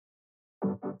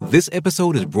This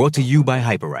episode is brought to you by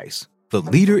Hyperice, the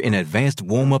leader in advanced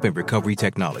warm-up and recovery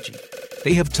technology.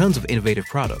 They have tons of innovative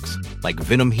products, like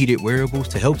Venom-heated wearables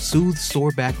to help soothe sore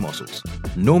back muscles,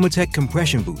 Normatec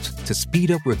compression boots to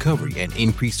speed up recovery and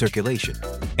increase circulation,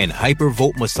 and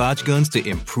Hypervolt massage guns to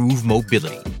improve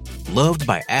mobility. Loved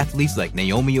by athletes like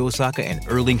Naomi Osaka and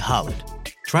Erling Haaland.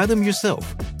 Try them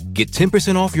yourself. Get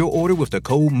 10% off your order with the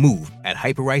code MOVE at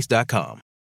hyperice.com.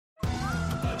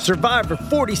 Survivor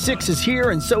 46 is here,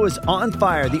 and so is On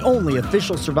Fire, the only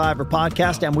official Survivor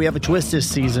podcast, and we have a twist this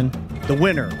season. The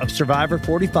winner of Survivor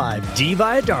 45, Dee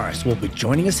Valladares, will be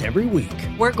joining us every week.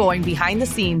 We're going behind the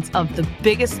scenes of the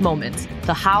biggest moments,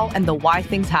 the how and the why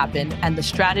things happen, and the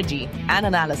strategy and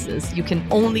analysis you can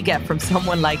only get from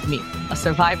someone like me, a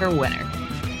Survivor winner.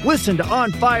 Listen to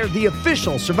On Fire, the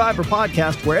official Survivor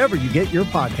podcast, wherever you get your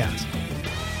podcast.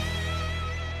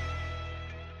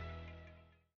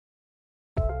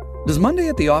 Does Monday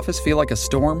at the office feel like a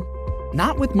storm?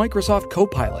 Not with Microsoft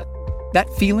Copilot. That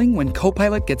feeling when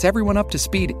Copilot gets everyone up to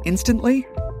speed instantly?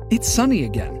 It's sunny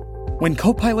again. When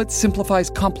Copilot simplifies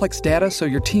complex data so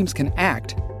your teams can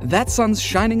act, that sun's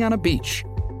shining on a beach.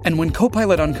 And when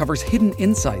Copilot uncovers hidden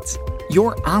insights,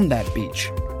 you're on that beach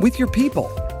with your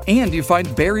people, and you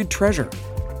find buried treasure.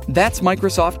 That's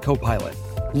Microsoft Copilot.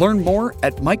 Learn more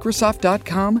at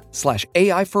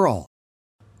Microsoft.com/AI for all.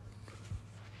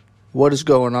 What is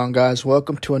going on, guys?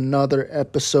 Welcome to another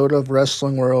episode of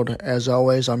Wrestling World. As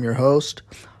always, I'm your host,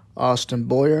 Austin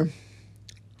Boyer.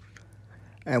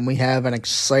 And we have an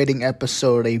exciting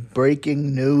episode, a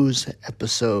breaking news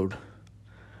episode.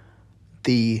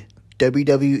 The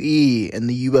WWE and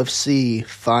the UFC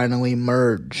finally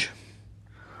merge.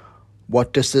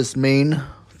 What does this mean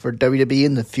for WWE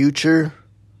in the future?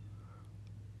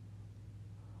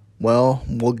 Well,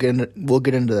 we'll get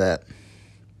into that.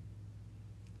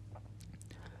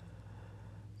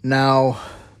 Now,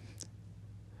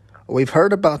 we've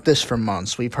heard about this for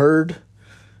months. We've heard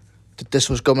that this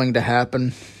was going to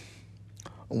happen.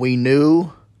 We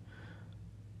knew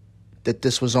that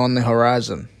this was on the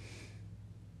horizon.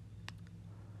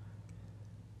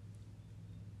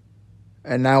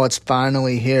 And now it's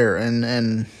finally here.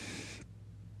 And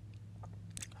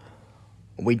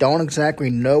we don't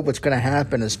exactly know what's going to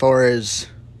happen as far as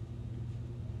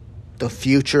the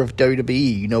future of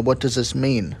WWE. You know, what does this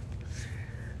mean?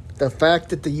 The fact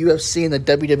that the UFC and the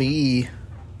WWE,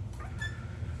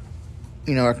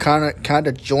 you know, are kind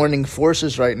of joining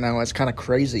forces right now is kind of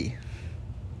crazy.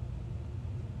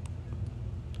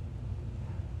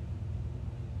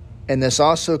 And this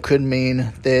also could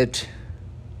mean that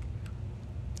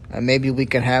maybe we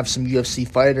can have some UFC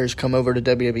fighters come over to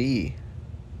WWE.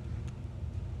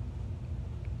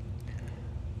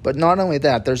 But not only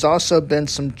that, there's also been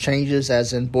some changes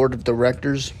as in board of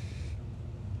directors.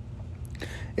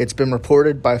 It's been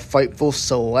reported by Fightful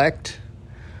Select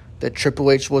that Triple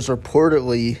H was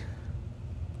reportedly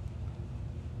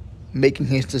making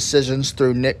his decisions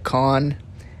through Nick Khan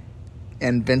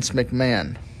and Vince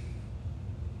McMahon.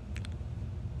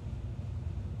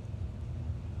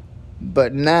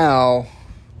 But now,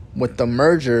 with the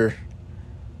merger,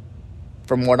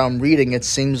 from what I'm reading, it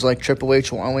seems like Triple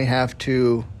H will only have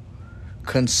to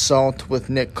consult with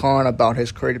Nick Khan about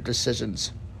his creative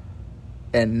decisions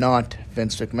and not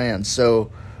Vince McMahon.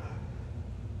 So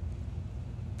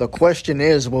the question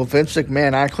is, will Vince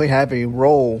McMahon actually have a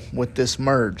role with this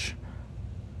merge?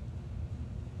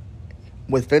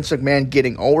 With Vince McMahon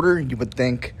getting older, you would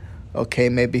think, okay,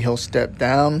 maybe he'll step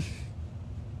down.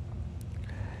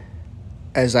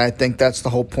 As I think that's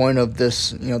the whole point of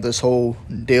this, you know, this whole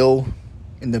deal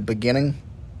in the beginning.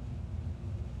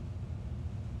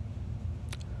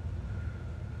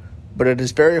 But it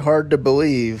is very hard to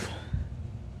believe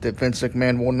that Vince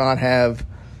McMahon will not have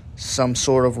some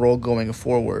sort of role going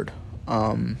forward.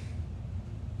 I've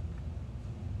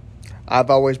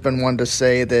always been one to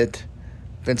say that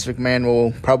Vince McMahon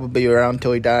will probably be around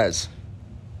until he dies.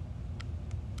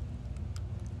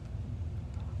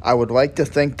 I would like to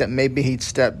think that maybe he'd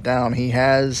step down. He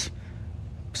has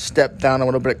stepped down a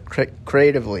little bit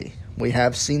creatively. We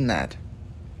have seen that.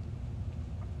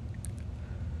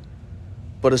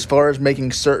 But as far as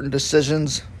making certain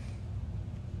decisions,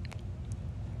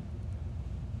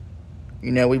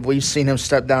 you know, we've seen him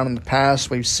step down in the past.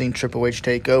 We've seen Triple H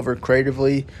take over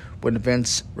creatively when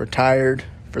Vince retired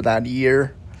for that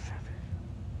year.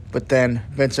 But then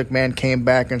Vince McMahon came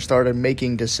back and started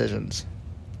making decisions.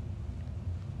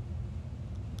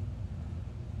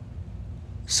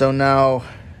 So now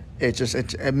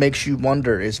it makes you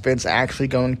wonder, is Vince actually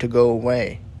going to go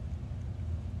away?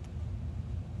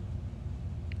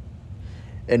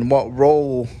 And what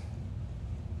role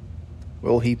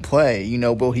will he play?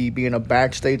 Will he be in a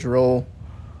backstage role?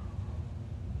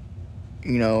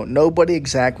 Nobody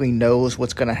exactly knows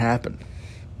what's going to happen.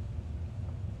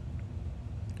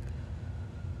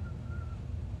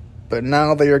 But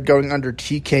now they are going under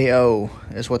TKO,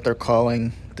 is what they're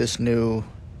calling this new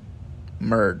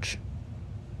merge.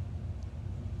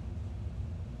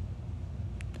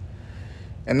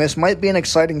 And this might be an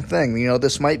exciting thing.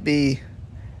 This might be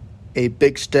a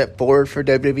big step forward for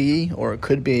WWE, or it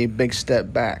could be a big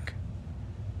step back,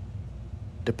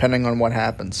 depending on what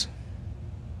happens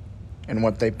and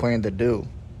what they plan to do.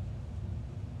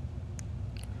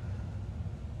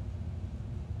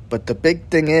 But the big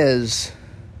thing is,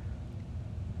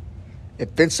 if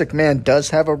Vince McMahon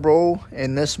does have a role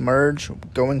in this merge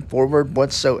going forward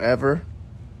whatsoever,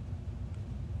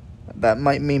 that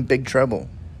might mean big trouble.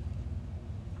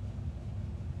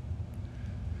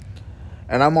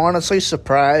 And I'm honestly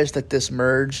surprised that this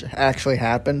merge actually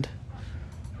happened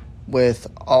with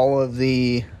all of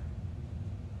the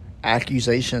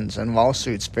accusations and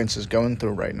lawsuits Vince is going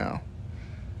through right now,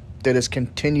 that is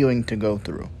continuing to go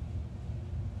through.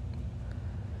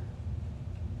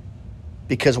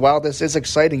 Because while this is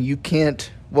exciting, you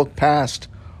can't look past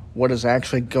what is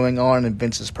actually going on in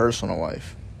Vince's personal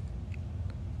life.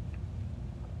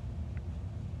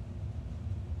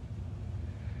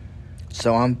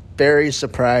 So I'm very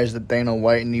surprised that Dana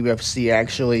White and UFC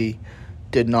actually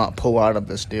did not pull out of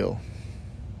this deal.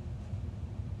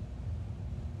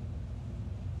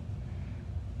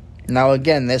 Now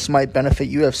again, this might benefit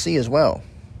UFC as well.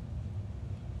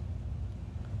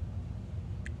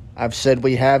 I've said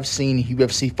we have seen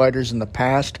UFC fighters in the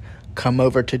past come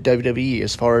over to WWE,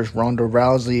 as far as Ronda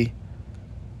Rousey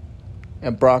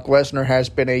and Brock Lesnar has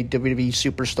been a WWE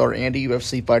superstar and a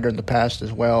UFC fighter in the past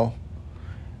as well.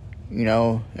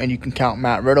 And you can count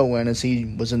Matt Riddle in, as he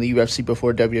was in the UFC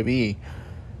before WWE.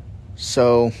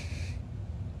 So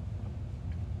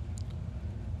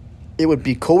it would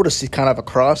be cool to see kind of a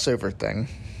crossover thing.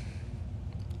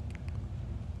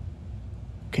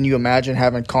 Can you imagine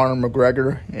having Conor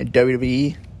McGregor in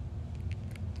WWE?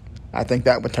 I think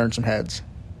that would turn some heads.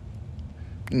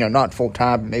 Not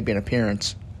full-time, but maybe an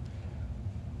appearance.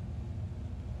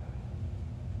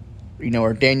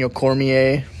 Or Daniel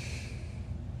Cormier.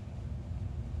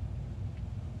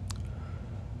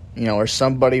 Or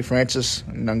somebody, Francis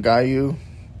Ngannou,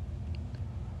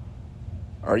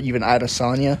 or even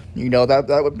Adesanya.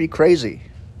 That would be crazy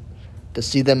to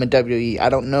see them in WWE. I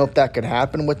don't know if that could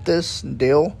happen with this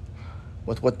deal,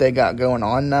 with what they got going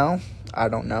on now. I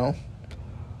don't know.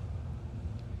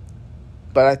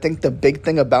 But I think the big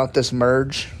thing about this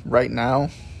merge right now,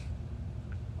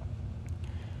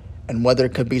 and whether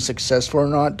it could be successful or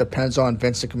not, depends on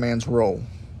Vince McMahon's role.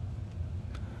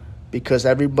 Because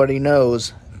everybody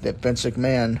knows that Vince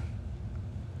McMahon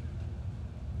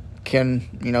can,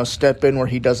 step in where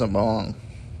he doesn't belong.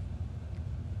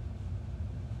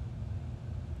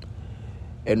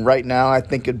 And right now, I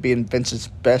think it'd be in Vince's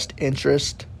best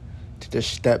interest to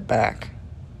just step back.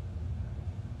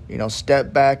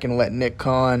 Step back and let Nick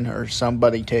Khan or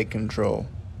somebody take control.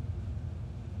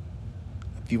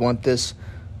 If you want this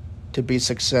to be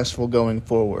successful going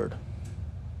forward.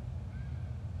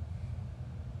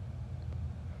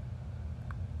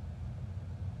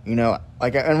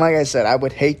 Like I said, I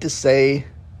would hate to say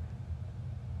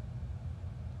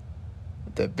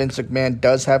that Vince McMahon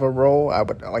does have a role. I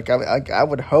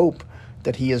would hope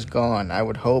that he is gone. I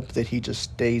would hope that he just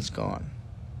stays gone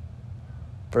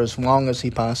for as long as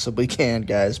he possibly can,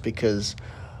 guys. Because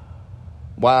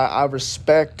while I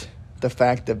respect the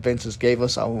fact that Vince has gave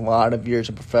us a lot of years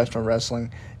of professional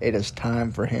wrestling, it is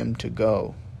time for him to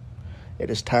go. It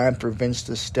is time for Vince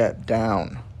to step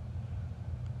down,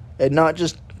 and not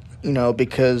just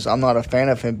because I'm not a fan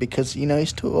of him, because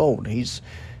he's too old. He's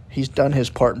done his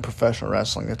part in professional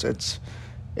wrestling.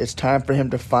 It's time for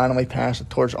him to finally pass the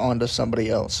torch on to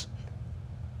somebody else.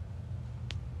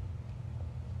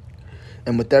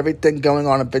 And with everything going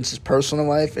on in Vince's personal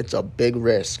life, it's a big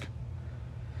risk.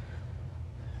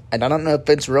 And I don't know if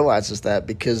Vince realizes that,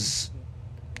 because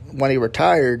when he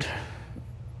retired,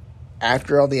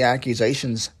 after all the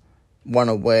accusations went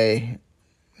away,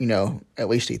 at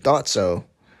least he thought so,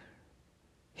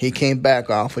 he came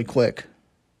back awfully quick.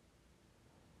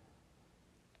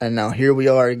 And now here we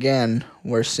are again.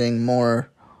 We're seeing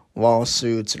more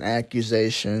lawsuits and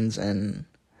accusations and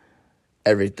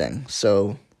everything.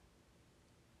 So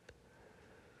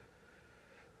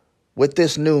with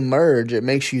this new merge, it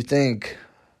makes you think,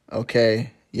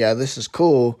 okay, yeah, this is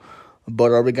cool,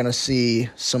 but are we going to see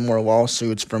some more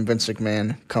lawsuits from Vince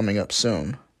McMahon coming up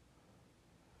soon?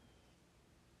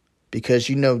 because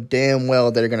you know damn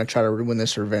well they're going to try to ruin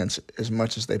this for Vince as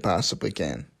much as they possibly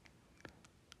can.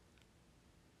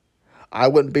 I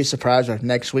wouldn't be surprised if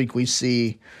next week we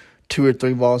see 2 or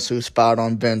 3 lawsuits filed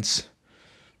on Vince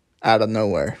out of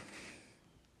nowhere.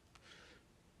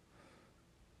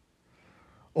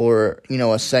 Or,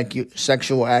 a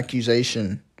sexual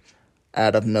accusation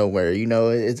out of nowhere.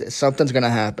 Something's going to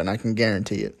happen. I can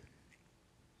guarantee it.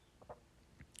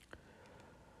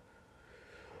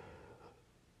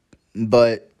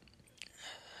 But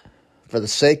for the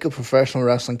sake of professional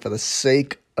wrestling, for the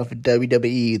sake of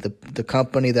WWE, the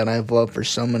company that I've loved for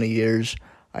so many years,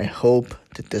 I hope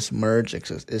that this merge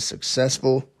is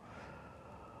successful.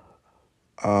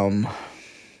 I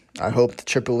hope that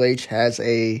Triple H has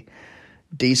a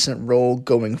decent role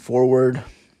going forward,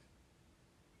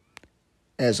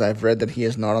 as I've read that he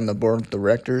is not on the board of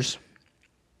directors.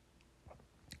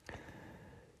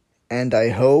 And I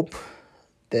hope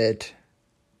that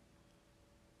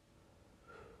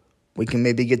we can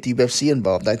maybe get the UFC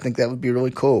involved. I think that would be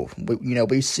really cool.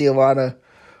 We see a lot of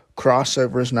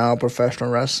crossovers now in professional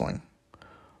wrestling.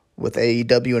 With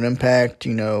AEW and Impact,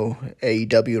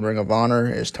 AEW and Ring of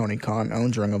Honor, as Tony Khan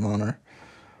owns Ring of Honor.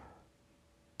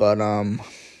 But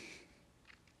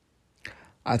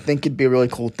I think it'd be a really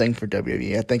cool thing for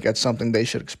WWE. I think that's something they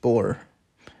should explore.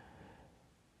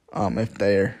 If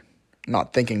they're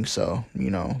not thinking so,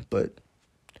 but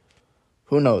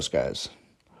who knows, guys?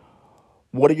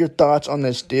 What are your thoughts on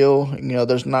this deal?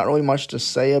 There's not really much to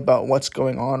say about what's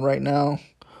going on right now.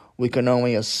 We can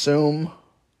only assume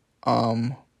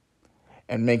and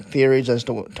make theories as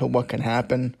to what can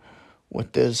happen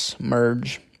with this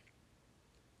merge.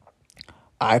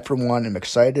 I, for one, am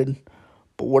excited.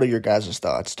 But what are your guys'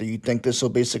 thoughts? Do you think this will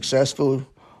be successful?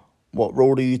 What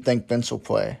role do you think Vince will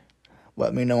play?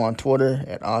 Let me know on Twitter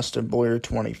at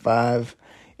AustinBoyer25.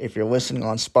 If you're listening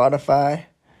on Spotify,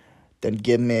 then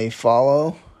give me a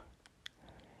follow.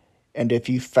 And if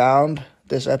you found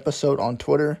this episode on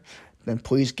Twitter, then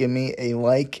please give me a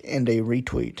like and a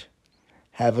retweet.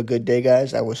 Have a good day,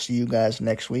 guys. I will see you guys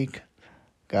next week.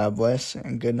 God bless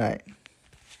and good night.